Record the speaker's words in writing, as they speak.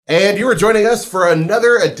And you are joining us for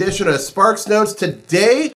another edition of Sparks Notes.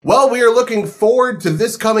 Today, well, we are looking forward to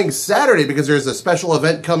this coming Saturday because there's a special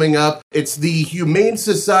event coming up. It's the Humane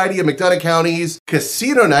Society of McDonough County's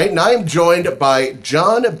Casino Night, and I'm joined by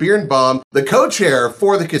John Biernbaum, the co-chair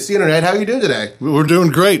for the Casino Night. How are you doing today? We're doing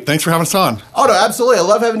great. Thanks for having us on. Oh, no, absolutely. I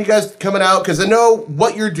love having you guys coming out because I know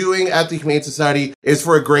what you're doing at the Humane Society is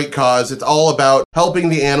for a great cause. It's all about helping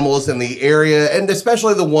the animals in the area, and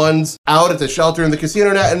especially the ones out at the shelter and the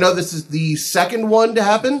Casino Night. I know this is the second one to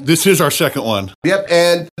happen. This is our second one. Yep,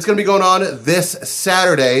 and it's going to be going on this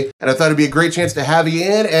Saturday, and I thought it'd be a great chance to have you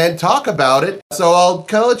in and talk about it. So I'll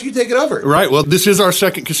kind of let you take it over. Right. Well, this is our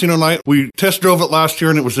second Casino Night. We test drove it last year,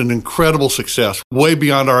 and it was an incredible success, way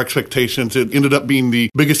beyond our expectations. It ended up being the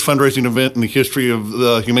biggest fundraising event in the history of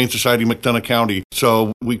the Humane Society of McDonough County,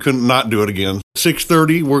 so we couldn't not do it again.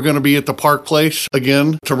 6:30, we're going to be at the Park Place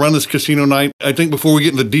again to run this Casino Night. I think before we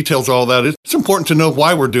get into the details of all that, it's important to know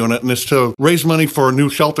why we're doing it, and it's to raise money for a new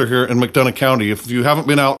shelter here in McDonough County. If you haven't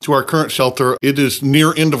been out to our current shelter, it is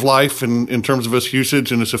near end of life in terms of its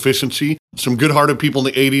usage and its efficiency. Some good-hearted people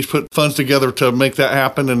in the 80s put funds together to make that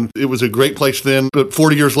happen, and it was a great place then. But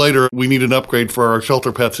 40 years later, we need an upgrade for our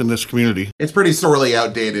shelter pets in this community. It's pretty sorely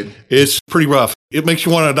outdated. It's pretty rough. It makes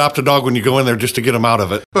you want to adopt a dog when you go in there just to get them out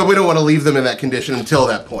of it. But we don't want to leave them in that condition until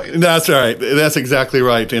that point. That's right. That's exactly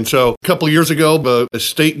right. And so a couple of years ago, the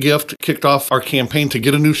estate gift kicked off our campaign to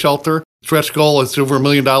get a new shelter. Stretch goal is over $1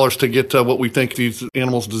 million to get what we think these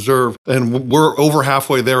animals deserve. And we're over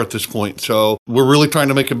halfway there at this point. So we're really trying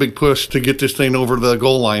to make a big push to get this thing over the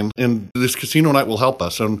goal line. And this Casino Night will help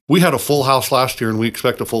us. And we had a full house last year, and we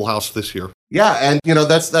expect a full house this year. Yeah, and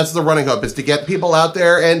that's the running hope, is to get people out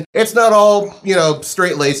there, and it's not all,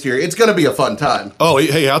 straight-laced here. It's going to be a fun time. Oh,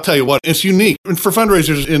 hey, I'll tell you what, it's unique. And for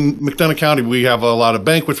fundraisers in McDonough County, we have a lot of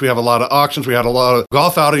banquets, we have a lot of auctions, we had a lot of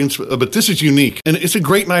golf outings, but this is unique. And it's a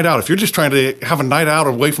great night out. If you're just trying to have a night out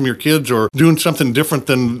away from your kids or doing something different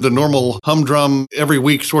than the normal humdrum every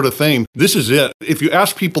week sort of thing, this is it. If you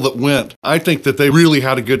ask people that went, I think that they really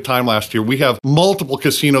had a good time last year. We have multiple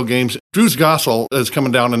casino games. Drew's Gossel is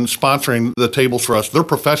coming down and sponsoring the tables for us. They're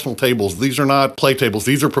professional tables. These are not play tables.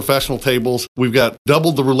 These are professional tables. We've got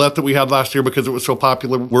doubled the roulette that we had last year because it was so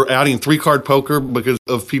popular. We're adding 3-card poker because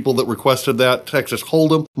of people that requested that. Texas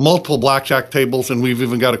Hold'em, multiple blackjack tables, and we've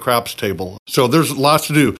even got a craps table. So there's lots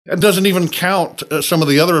to do. It doesn't even count some of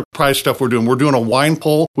the other prize stuff we're doing. We're doing a wine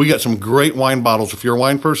poll. We got some great wine bottles if you're a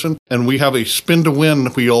wine person, and we have a spin to win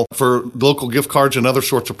wheel for local gift cards and other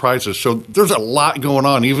sorts of prizes. So there's a lot going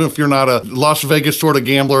on. Even if you're not a Las Vegas sort of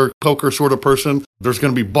gambler, poker sort of person, there's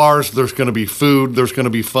going to be bars, there's going to be food, there's going to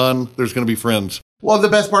be fun, there's going to be friends. Well, the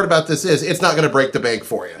best part about this is it's not going to break the bank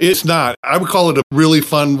for you. It's not. I would call it a really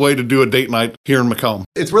fun way to do a date night here in Macomb.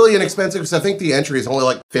 It's really inexpensive because I think the entry is only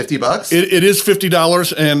like $50. It is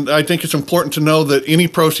 $50, and I think it's important to know that any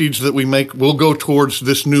proceeds that we make will go towards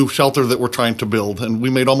this new shelter that we're trying to build. And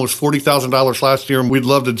we made almost $40,000 last year, and we'd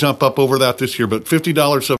love to jump up over that this year. But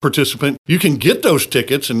 $50 a participant. You can get those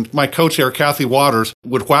tickets, and my co-chair, Kathy Waters,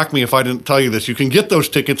 would whack me if I didn't tell you this. You can get those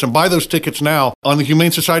tickets and buy those tickets now on the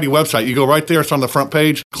Humane Society website. You go right there. It's on the front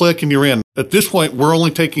page, click, and you're in. At this point, we're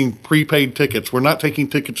only taking prepaid tickets. We're not taking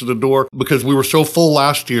tickets at the door because we were so full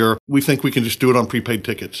last year. We think we can just do it on prepaid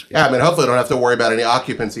tickets. Yeah, hopefully I don't have to worry about any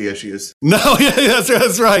occupancy issues. No, yeah,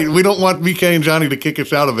 that's right. We don't want BK and Johnny to kick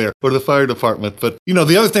us out of there, or the fire department. But,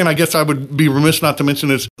 the other thing I guess I would be remiss not to mention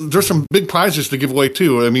is there's some big prizes to give away,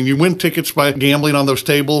 too. You win tickets by gambling on those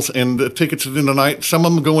tables, and the tickets in the night, some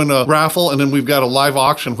of them go in a raffle, and then we've got a live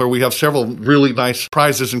auction where we have several really nice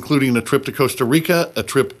prizes, including a trip to Costa Rica, a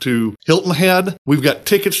trip to Hilton Head. We've got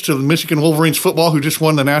tickets to the Michigan Wolverines football, who just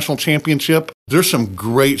won the national championship. There's some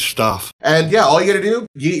great stuff. And yeah, all you got to do,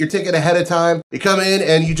 you get your ticket ahead of time. You come in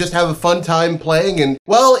and you just have a fun time playing. And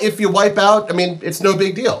well, if you wipe out, it's no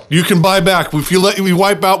big deal. You can buy back. If you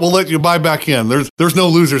wipe out, we'll let you buy back in. There's no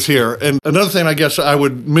losers here. And another thing I guess I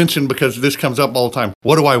would mention, because this comes up all the time,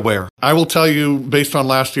 what do I wear? I will tell you, based on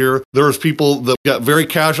last year, there was people that got very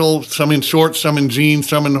casual, some in shorts, some in jeans,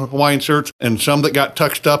 some in Hawaiian shirts, and some that got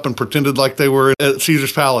tucked up and pretended like they were at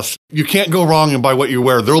Caesar's Palace. You can't go wrong and buy what you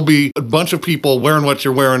wear. There'll be a bunch of people wearing what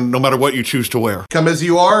you're wearing, no matter what you choose to wear. Come as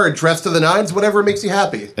you are, dressed to the nines, whatever makes you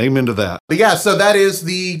happy. Amen to that. But yeah, so that is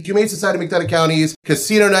the Humane Society of McDonough County's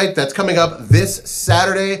Casino Night that's coming up this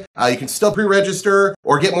Saturday. You can still pre-register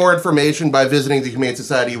or get more information by visiting the Humane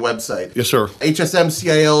Society website. Yes, sir.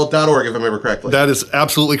 hsmcil.org, if I remember correctly. That is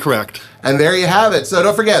absolutely correct. And there you have it. So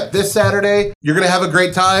don't forget, this Saturday, you're going to have a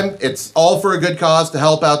great time. It's all for a good cause to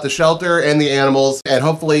help out the shelter and the animals. And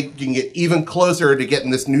hopefully you can get even closer to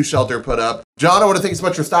getting this new shelter put up. John, I want to thank you so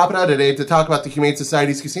much for stopping out today to talk about the Humane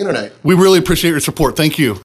Society's Casino Night. We really appreciate your support. Thank you.